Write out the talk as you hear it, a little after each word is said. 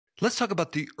Let's talk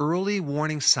about the early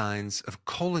warning signs of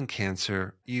colon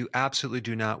cancer you absolutely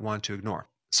do not want to ignore.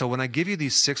 So when I give you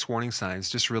these 6 warning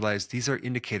signs, just realize these are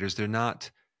indicators. They're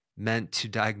not meant to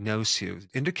diagnose you.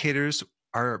 Indicators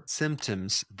are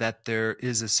symptoms that there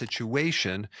is a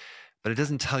situation, but it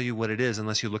doesn't tell you what it is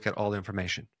unless you look at all the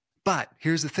information. But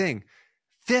here's the thing,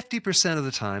 50% of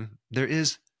the time, there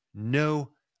is no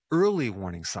early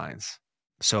warning signs.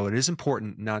 So it is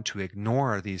important not to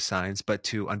ignore these signs, but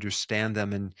to understand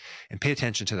them and pay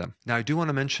attention to them. Now, I do want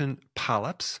to mention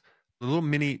polyps, little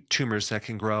mini tumors that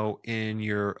can grow in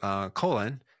your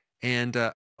colon. And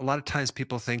a lot of times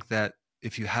people think that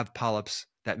if you have polyps,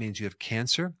 that means you have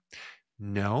cancer.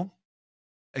 No.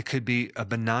 It could be a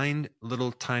benign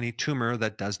little tiny tumor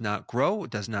that does not grow,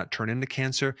 does not turn into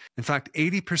cancer. In fact,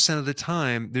 80% of the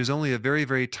time, there's only a very,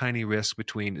 very tiny risk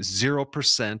between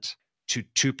 0% to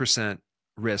 2%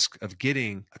 risk of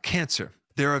getting a cancer.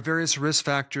 There are various risk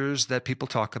factors that people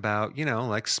talk about,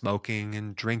 like smoking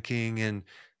and drinking and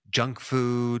junk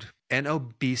food and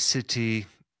obesity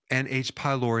and H.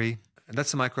 pylori. And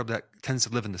that's a microbe that tends to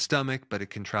live in the stomach, but it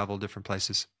can travel different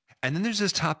places. And then there's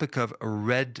this topic of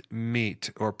red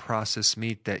meat or processed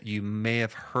meat that you may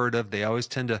have heard of. They always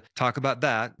tend to talk about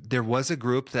that. There was a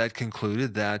group that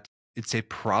concluded that it's a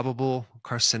probable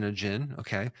carcinogen,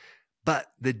 okay?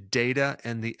 But the data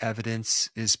and the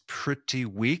evidence is pretty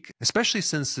weak, especially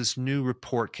since this new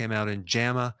report came out in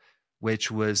JAMA, which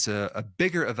was a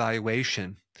bigger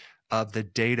evaluation of the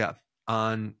data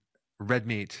on red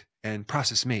meat and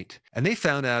processed meat. And they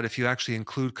found out if you actually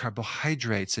include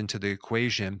carbohydrates into the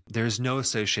equation, there's no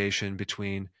association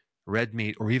between red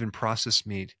meat or even processed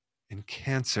meat and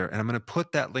cancer. And I'm going to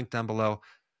put that link down below.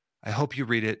 I hope you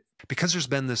read it, because there's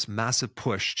been this massive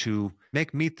push to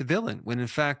make meat the villain, when in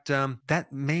fact,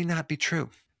 that may not be true.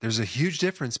 There's a huge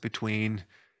difference between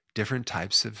different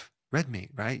types of red meat,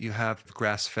 right? You have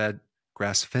grass-fed,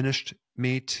 grass-finished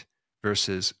meat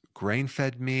versus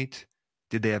grain-fed meat.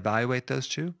 Did they evaluate those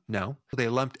two? No. They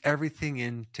lumped everything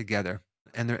in together,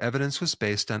 and their evidence was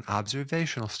based on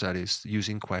observational studies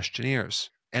using questionnaires.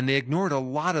 And they ignored a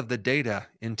lot of the data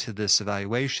into this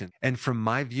evaluation. And from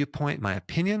my viewpoint, my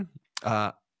opinion,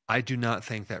 I do not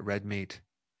think that red meat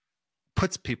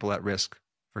puts people at risk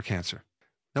for cancer.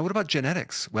 Now, what about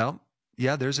genetics? Well,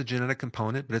 yeah, there's a genetic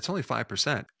component, but it's only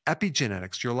 5%.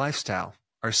 Epigenetics, your lifestyle,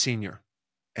 are senior.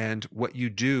 And what you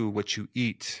do, what you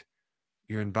eat,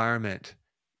 your environment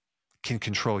can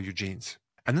control your genes.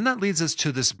 And then that leads us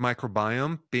to this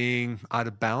microbiome being out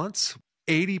of balance.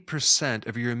 80%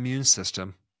 of your immune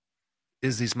system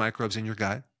is these microbes in your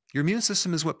gut. Your immune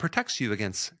system is what protects you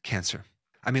against cancer.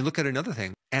 I mean, look at another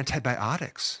thing,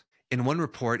 antibiotics. In one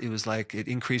report, it was like it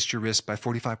increased your risk by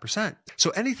 45%. So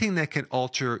anything that can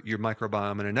alter your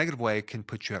microbiome in a negative way can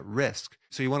put you at risk.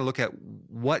 So you want to look at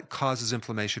what causes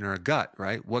inflammation in our gut,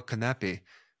 right? What can that be?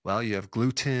 Well, you have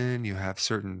gluten, you have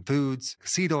certain foods,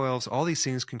 seed oils, all these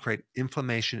things can create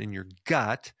inflammation in your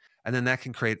gut, and then that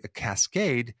can create a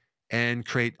cascade and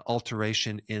create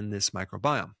alteration in this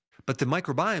microbiome. But the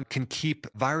microbiome can keep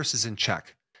viruses in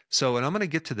check. So, and I'm going to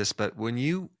get to this, but when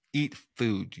you eat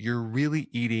food, you're really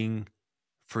eating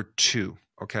for two,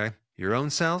 okay? Your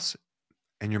own cells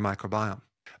and your microbiome.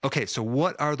 Okay, so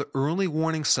what are the early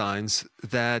warning signs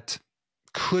that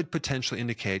could potentially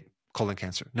indicate colon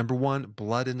cancer? Number one,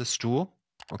 blood in the stool.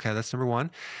 Okay, that's number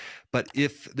one. But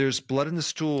if there's blood in the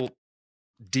stool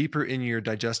deeper in your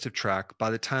digestive tract,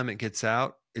 by the time it gets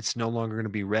out, it's no longer going to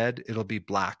be red, it'll be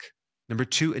black. Number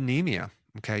two, anemia.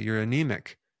 Okay, you're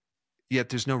anemic, yet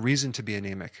there's no reason to be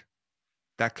anemic.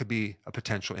 That could be a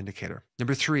potential indicator.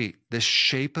 Number three, the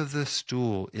shape of the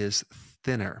stool is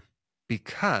thinner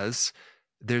because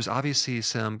there's obviously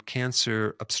some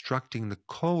cancer obstructing the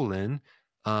colon,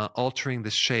 altering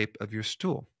the shape of your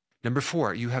stool. Number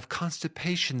four, you have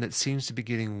constipation that seems to be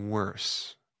getting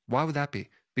worse. Why would that be?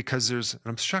 Because there's an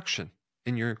obstruction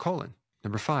in your colon.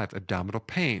 Number five, abdominal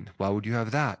pain. Why would you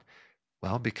have that?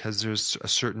 Well, because there's a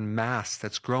certain mass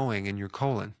that's growing in your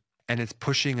colon and it's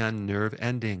pushing on nerve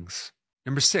endings.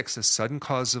 Number six, a sudden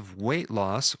cause of weight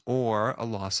loss or a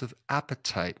loss of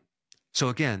appetite. So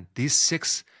again, these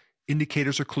 6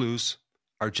 indicators or clues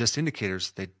are just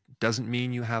indicators. They doesn't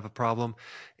mean you have a problem,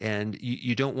 and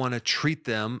you don't want to treat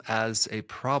them as a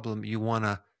problem. You want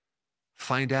to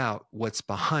find out what's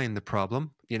behind the problem.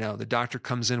 You know, the doctor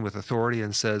comes in with authority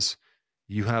and says,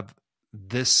 you have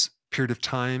this period of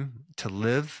time to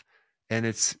live. And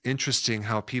it's interesting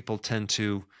how people tend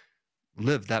to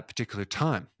live that particular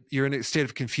time. You're in a state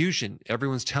of confusion.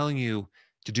 Everyone's telling you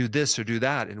to do this or do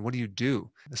that. And what do you do?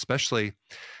 Especially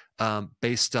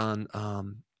based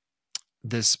on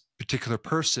this particular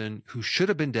person who should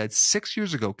have been dead 6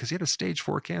 years ago because he had a stage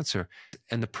 4 cancer.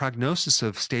 And the prognosis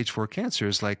of stage 4 cancer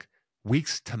is like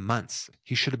weeks to months.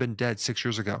 He should have been dead 6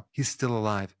 years ago. He's still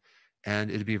alive.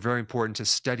 And it'd be very important to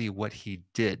study what he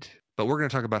did. But we're going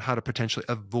to talk about how to potentially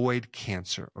avoid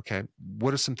cancer, okay?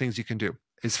 What are some things you can do?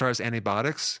 As far as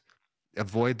antibiotics,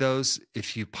 avoid those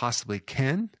if you possibly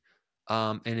can.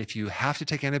 And if you have to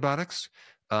take antibiotics,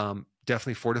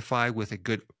 definitely fortify with a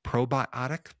good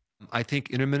probiotic. I think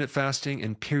intermittent fasting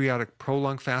and periodic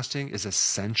prolonged fasting is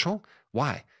essential.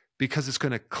 Why? Because it's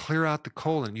going to clear out the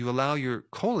colon. You allow your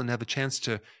colon to have a chance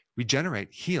to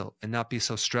regenerate, heal, and not be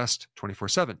so stressed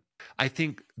 24/7. I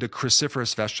think the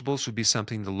cruciferous vegetables would be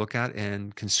something to look at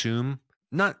and consume,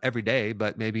 not every day,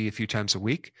 but maybe a few times a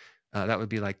week. That would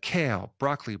be like kale,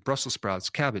 broccoli, Brussels sprouts,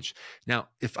 cabbage. Now,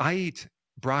 if I eat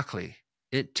broccoli,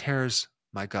 it tears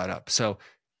my gut up. So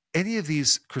any of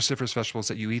these cruciferous vegetables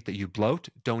that you eat that you bloat,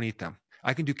 don't eat them.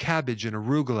 I can do cabbage and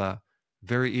arugula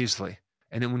very easily.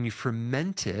 And then when you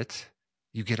ferment it,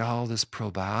 you get all this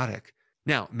probiotic.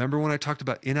 Now, remember when I talked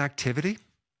about inactivity?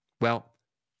 Well,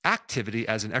 activity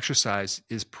as an exercise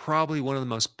is probably one of the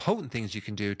most potent things you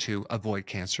can do to avoid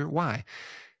cancer. Why?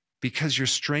 Because you're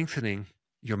strengthening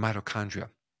your mitochondria.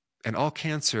 And all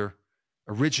cancer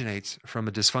originates from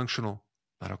a dysfunctional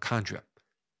mitochondria.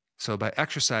 So by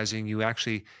exercising, you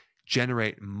actually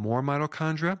generate more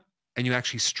mitochondria and you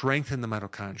actually strengthen the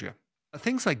mitochondria.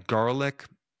 Things like garlic,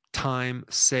 thyme,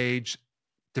 sage,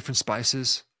 different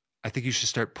spices, I think you should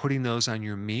start putting those on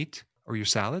your meat or your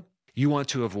salad. You want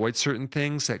to avoid certain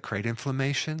things that create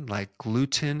inflammation, like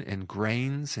gluten and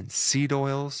grains and seed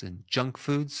oils and junk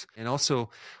foods. And also,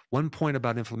 one point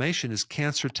about inflammation is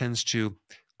cancer tends to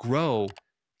grow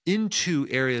into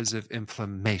areas of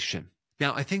inflammation.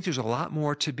 Now, I think there's a lot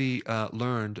more to be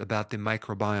learned about the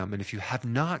microbiome. And if you have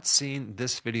not seen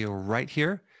this video right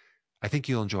here, I think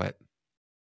you'll enjoy it.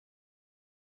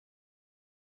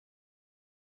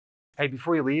 Hey,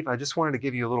 before you leave, I just wanted to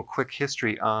give you a little quick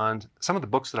history on some of the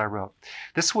books that I wrote.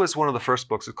 This was one of the first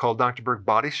books. It's called Dr. Berg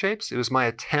Body Shapes. It was my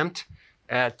attempt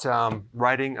at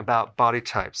writing about body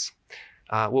types.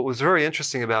 What was very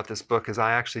interesting about this book is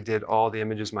I actually did all the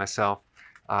images myself.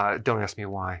 Don't ask me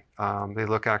why. They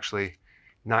look actually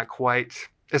not quite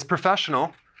as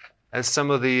professional as some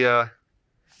of the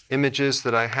images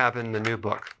that I have in the new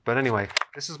book. But anyway,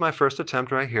 this is my first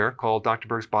attempt right here called Dr.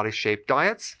 Berg's Body Shape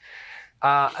Diets.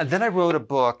 And then I wrote a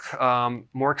book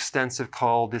more extensive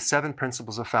called The 7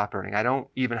 Principles of Fat Burning. I don't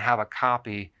even have a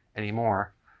copy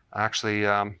anymore, actually,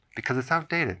 because it's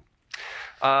outdated.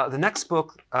 The next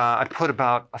book, I put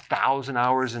about 1,000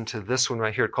 hours into this one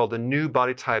right here called The New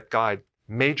Body Type Guide.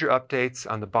 Major updates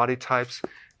on the body types.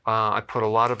 I put a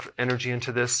lot of energy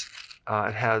into this.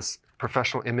 It has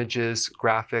professional images,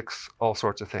 graphics, all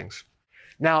sorts of things.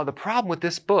 Now, the problem with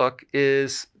this book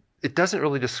is it doesn't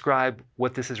really describe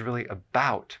what this is really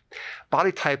about.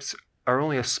 Body types are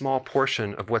only a small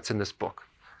portion of what's in this book.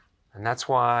 And that's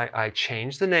why I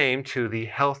changed the name to the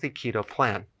Healthy Keto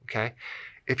Plan, okay?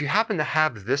 If you happen to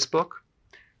have this book,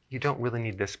 you don't really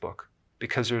need this book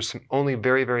because there's only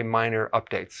very, very minor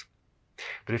updates.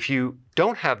 But if you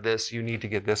don't have this, you need to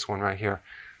get this one right here.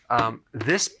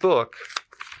 This book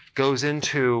goes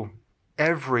into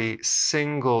every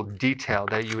single detail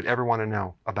that you would ever want to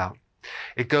know about.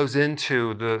 It goes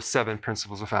into the 7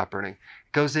 principles of fat burning.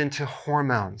 It goes into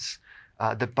hormones,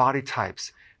 the body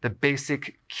types, the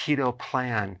basic keto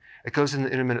plan. It goes into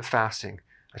intermittent fasting.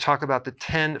 I talk about the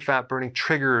 10 fat burning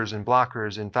triggers and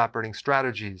blockers and fat burning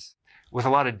strategies with a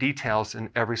lot of details in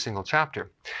every single chapter.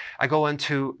 I go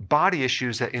into body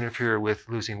issues that interfere with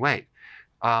losing weight.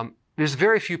 There's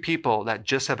very few people that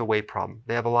just have a weight problem.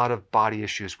 They have a lot of body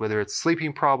issues, whether it's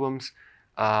sleeping problems,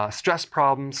 stress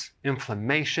problems,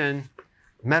 inflammation,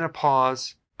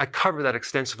 menopause. I cover that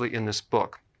extensively in this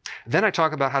book. Then I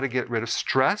talk about how to get rid of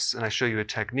stress, and I show you a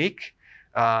technique.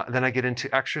 Then I get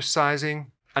into exercising.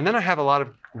 And then I have a lot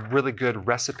of really good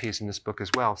recipes in this book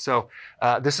as well. So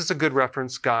this is a good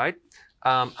reference guide.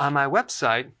 On my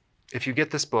website, if you get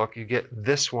this book, you get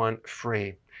this one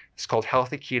free. It's called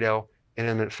Healthy Keto and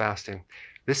Intermittent Fasting.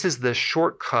 This is the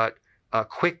shortcut,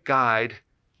 quick guide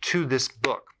to this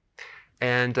book.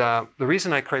 And the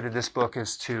reason I created this book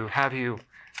is to have you,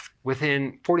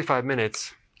 within 45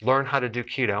 minutes, learn how to do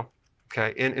keto,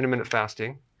 okay, in intermittent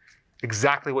fasting,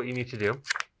 exactly what you need to do.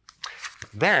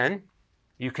 Then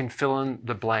you can fill in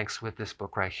the blanks with this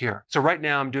book right here. So right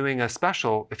now I'm doing a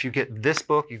special. If you get this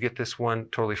book, you get this one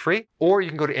totally free, or you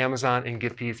can go to Amazon and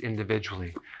get these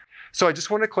individually. So I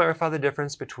just want to clarify the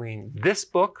difference between this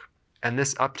book and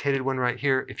this updated one right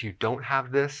here. If you don't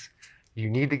have this, you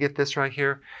need to get this right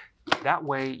here. That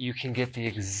way you can get the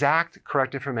exact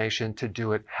correct information to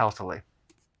do it healthily.